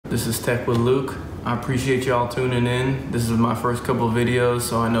This is Tech with Luke. I appreciate y'all tuning in. This is my first couple of videos,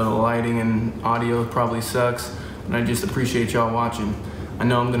 so I know the lighting and audio probably sucks, but I just appreciate y'all watching. I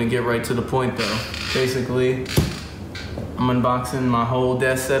know I'm gonna get right to the point though. Basically, I'm unboxing my whole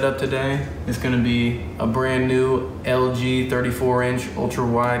desk setup today. It's gonna be a brand new LG 34-inch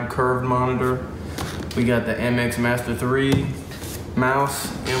ultra-wide curved monitor. We got the MX Master 3 mouse,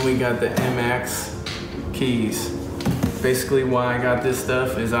 and we got the MX keys. Basically, why I got this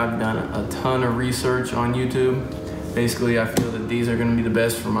stuff is I've done a ton of research on YouTube. Basically, I feel that these are gonna be the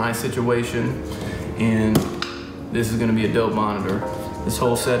best for my situation, and this is gonna be a dope monitor. This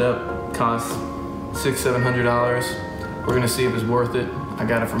whole setup costs $600–700. We're gonna see if it's worth it. I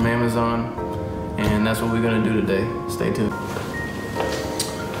got it from Amazon, and that's what we're gonna do today. Stay tuned.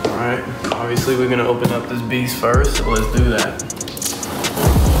 All right, obviously we're gonna open up this beast first, so let's do that.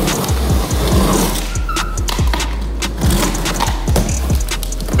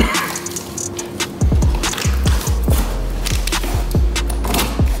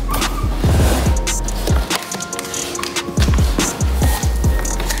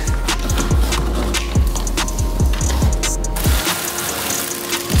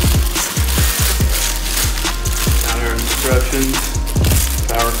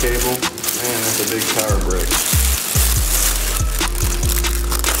 Power cable, man, that's a big power brick.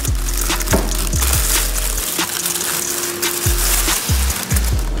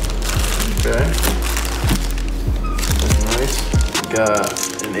 Okay, that's nice. We got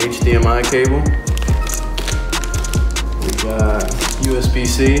an HDMI cable. We got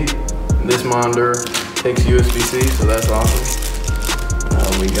USB-C. This monitor takes USB-C, so that's awesome.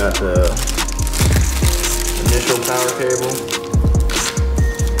 We got the initial power cable.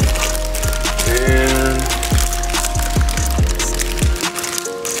 And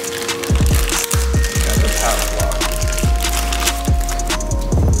got the power block.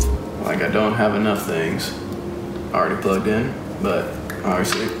 Like, I don't have enough things already plugged in, but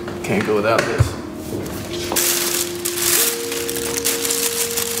obviously can't go without this.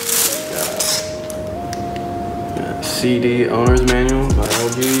 Got CD owner's manual by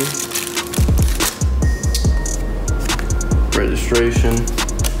LG. Registration.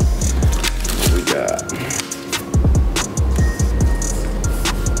 What we got?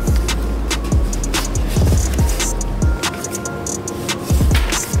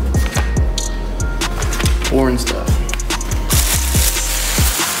 Foreign stuff.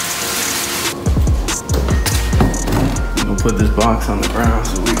 We'll put this box on the ground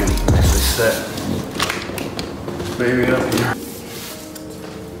so we can actually set this baby up here.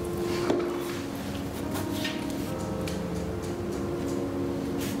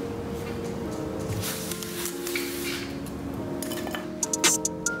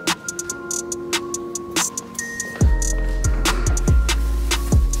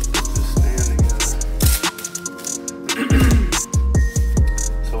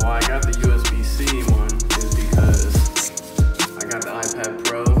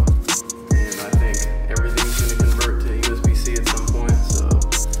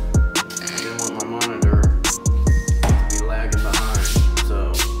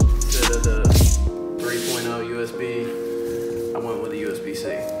 I went with a USB-C. So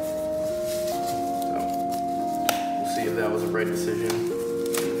we'll see if that was a right decision in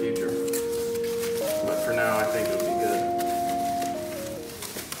the future. But for now, I think it'll be good.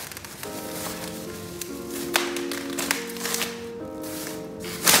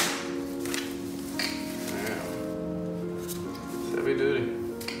 Yeah. It's heavy duty.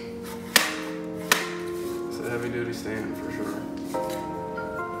 It's a heavy duty stand for sure.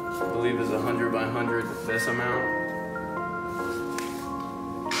 I believe it's 100 by 100 this amount.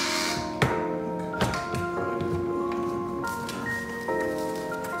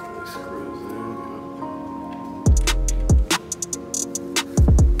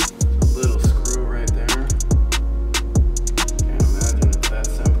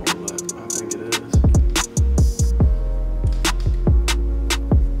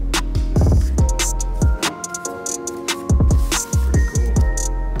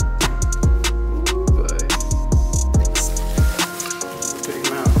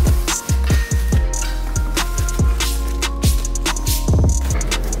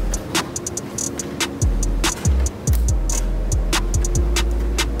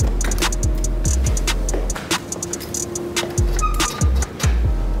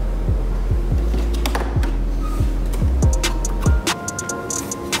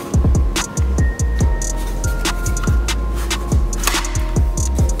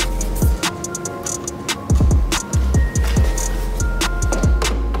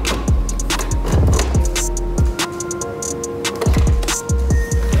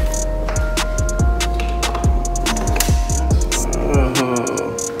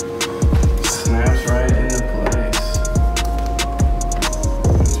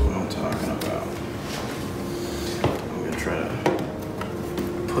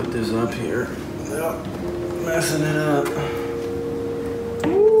 put this up here without messing it up.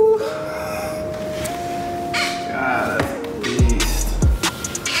 Woo. God, that's a beast.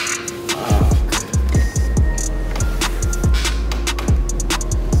 Oh,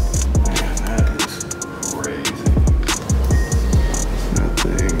 man, that is crazy. That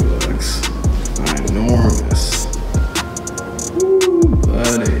thing looks enormous. Woo,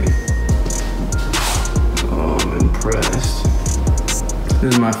 buddy. Oh, I'm impressed.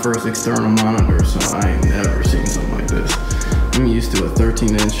 This is my first external monitor, so I ain't never seen something like this. I'm used to a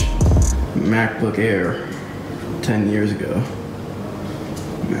 13-inch MacBook Air 10 years ago.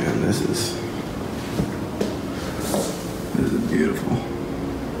 Man, this is beautiful.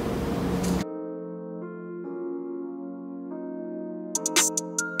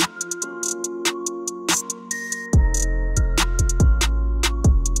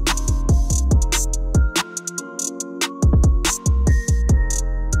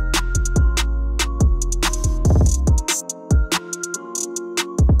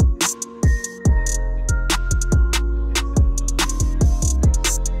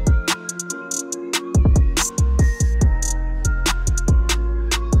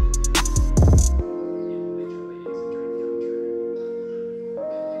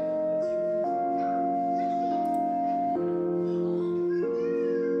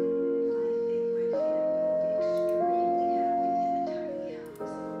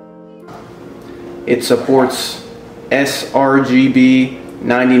 It supports sRGB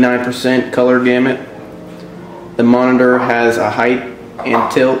 99% color gamut. The monitor has a height and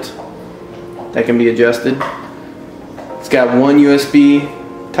tilt that can be adjusted. It's got one USB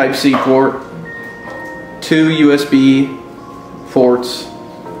Type-C port, two USB ports,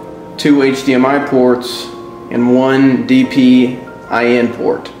 two HDMI ports, and one DP-IN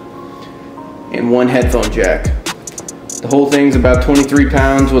port, and one headphone jack. The whole thing's about 23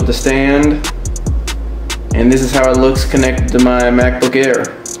 pounds with the stand. And this is how it looks connected to my MacBook Air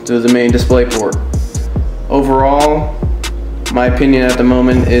through the main display port. Overall, my opinion at the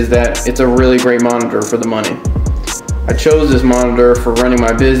moment is that it's a really great monitor for the money. I chose this monitor for running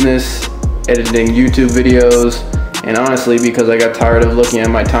my business, editing YouTube videos, and honestly because I got tired of looking at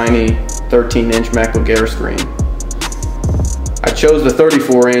my tiny 13-inch MacBook Air screen. I chose the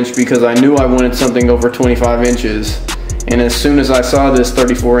 34-inch because I knew I wanted something over 25 inches. And as soon as I saw this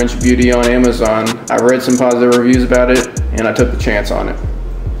 34-inch beauty on Amazon, I read some positive reviews about it, and I took the chance on it.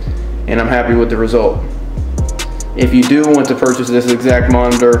 And I'm happy with the result. If you do want to purchase this exact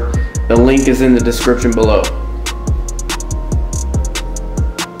monitor, the link is in the description below.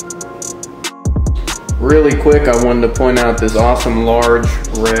 Really quick, I wanted to point out this awesome large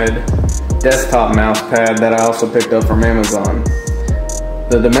red desktop mouse pad that I also picked up from Amazon.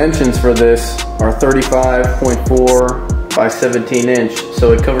 The dimensions for this are 35.4 by 17 inch,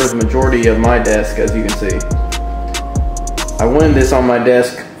 so it covers the majority of my desk, as you can see. I wanted this on my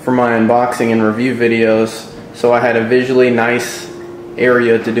desk for my unboxing and review videos, so I had a visually nice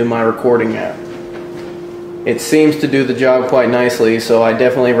area to do my recording at. It seems to do the job quite nicely, so I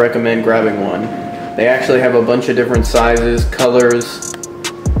definitely recommend grabbing one. They actually have a bunch of different sizes, colors,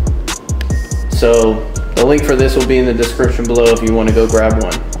 so the link for this will be in the description below if you want to go grab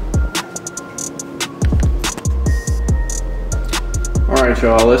one. Alright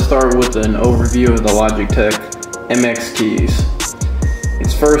y'all, let's start with an overview of the Logitech MX keys.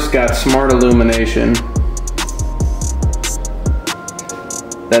 It's first got smart illumination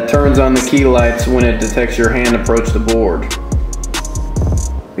that turns on the key lights when it detects your hand approach the board.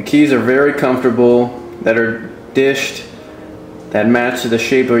 The keys are very comfortable, that are dished, that match the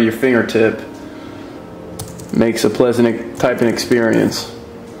shape of your fingertip. Makes a pleasant typing experience.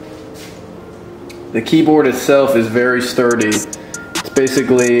 The keyboard itself is very sturdy. It's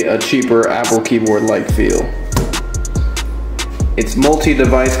basically a cheaper Apple keyboard-like feel. It's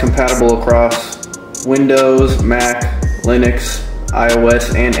multi-device compatible across Windows, Mac, Linux,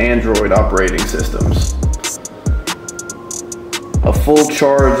 iOS, and Android operating systems. A full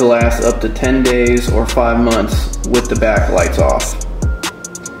charge lasts up to 10 days or 5 months with the back lights off.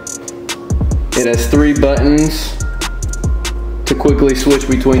 It has 3 buttons to quickly switch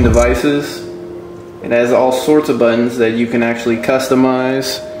between devices. It has all sorts of buttons that you can actually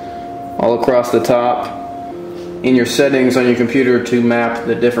customize all across the top in your settings on your computer to map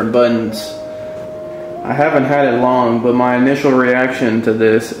the different buttons. I haven't had it long, but my initial reaction to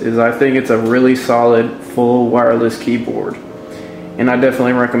this is I think it's a really solid full wireless keyboard, and I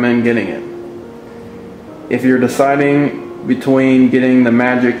definitely recommend getting it. If you're deciding between getting the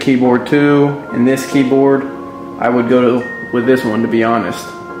Magic Keyboard 2 and this keyboard, I would go with this one, to be honest.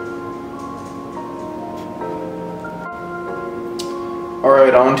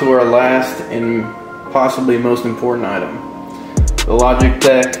 Alright, on to our last and possibly most important item. The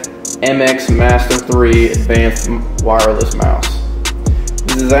Logitech MX Master 3 Advanced Wireless Mouse.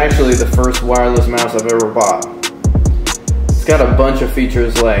 This is actually the first wireless mouse I've ever bought. It's got a bunch of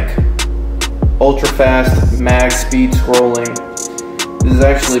features like ultra fast mag speed scrolling. This is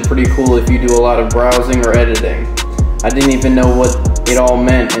actually pretty cool if you do a lot of browsing or editing. I didn't even know what it all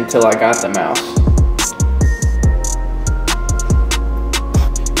meant until I got the mouse.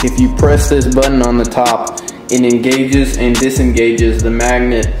 If you press this button on the top, it engages and disengages the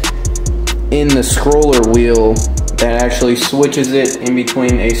magnet in the scroller wheel that actually switches it in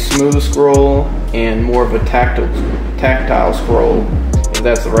between a smooth scroll and more of a tactile scroll, if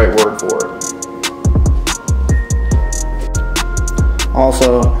that's the right word for it.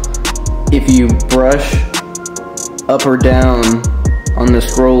 Also, if you brush up or down on the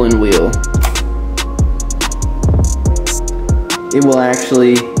scrolling wheel, it will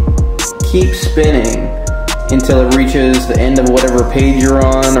actually keep spinning until it reaches the end of whatever page you're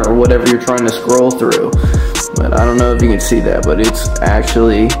on or whatever you're trying to scroll through. But I don't know if you can see that, but it's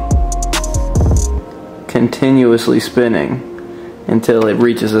actually continuously spinning until it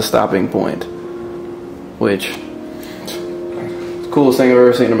reaches a stopping point, which is the coolest thing I've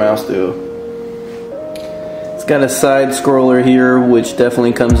ever seen a mouse do. It's got a side scroller here, which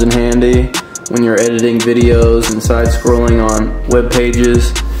definitely comes in handy when you're editing videos and side scrolling on web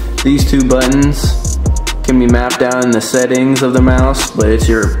pages. These two buttons can be mapped down in the settings of the mouse, but it's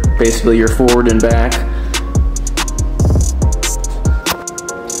basically your forward and back.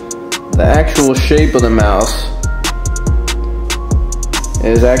 The actual shape of the mouse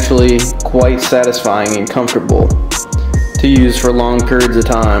is actually quite satisfying and comfortable to use for long periods of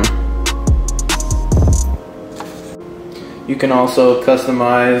time. You can also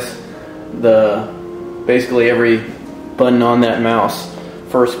customize basically every button on that mouse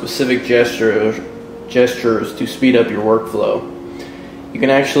for specific gestures to speed up your workflow. You can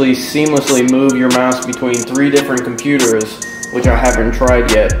actually seamlessly move your mouse between 3 different computers, which I haven't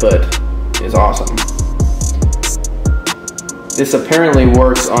tried yet, but is awesome. This apparently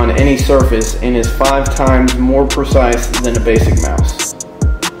works on any surface and is 5 times more precise than a basic mouse.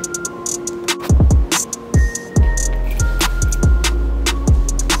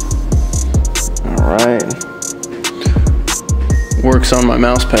 Alright. Works on my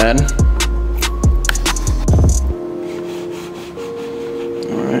Mousepad.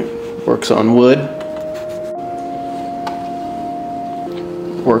 Alright. Works on wood.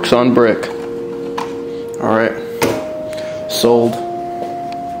 Works on brick. Alright. Sold.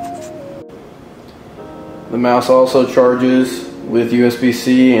 The mouse also charges with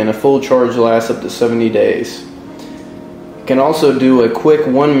USB-C, and a full charge lasts up to 70 days. You can also do a quick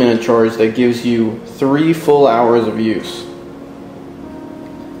 1-minute charge that gives you 3 full hours of use.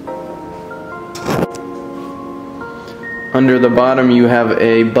 Under the bottom you have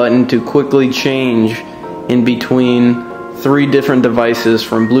a button to quickly change in between 3 different devices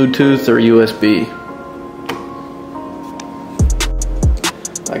from Bluetooth or USB.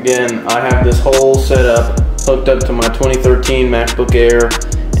 Again, I have this whole setup hooked up to my 2013 MacBook Air,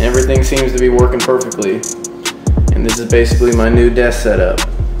 and everything seems to be working perfectly. And this is basically my new desk setup.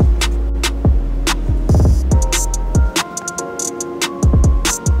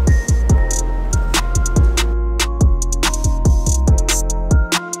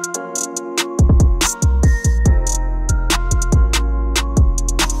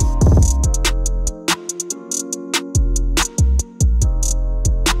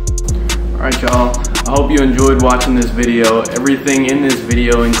 Alright y'all, I hope you enjoyed watching this video. Everything in this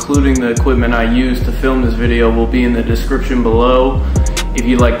video, including the equipment I used to film this video, will be in the description below if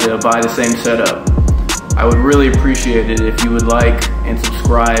you'd like to buy the same setup. I would really appreciate it if you would like and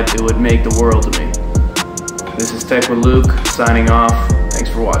subscribe. It would make the world to me. This is Tech with Luke, signing off. Thanks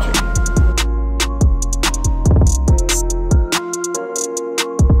for watching.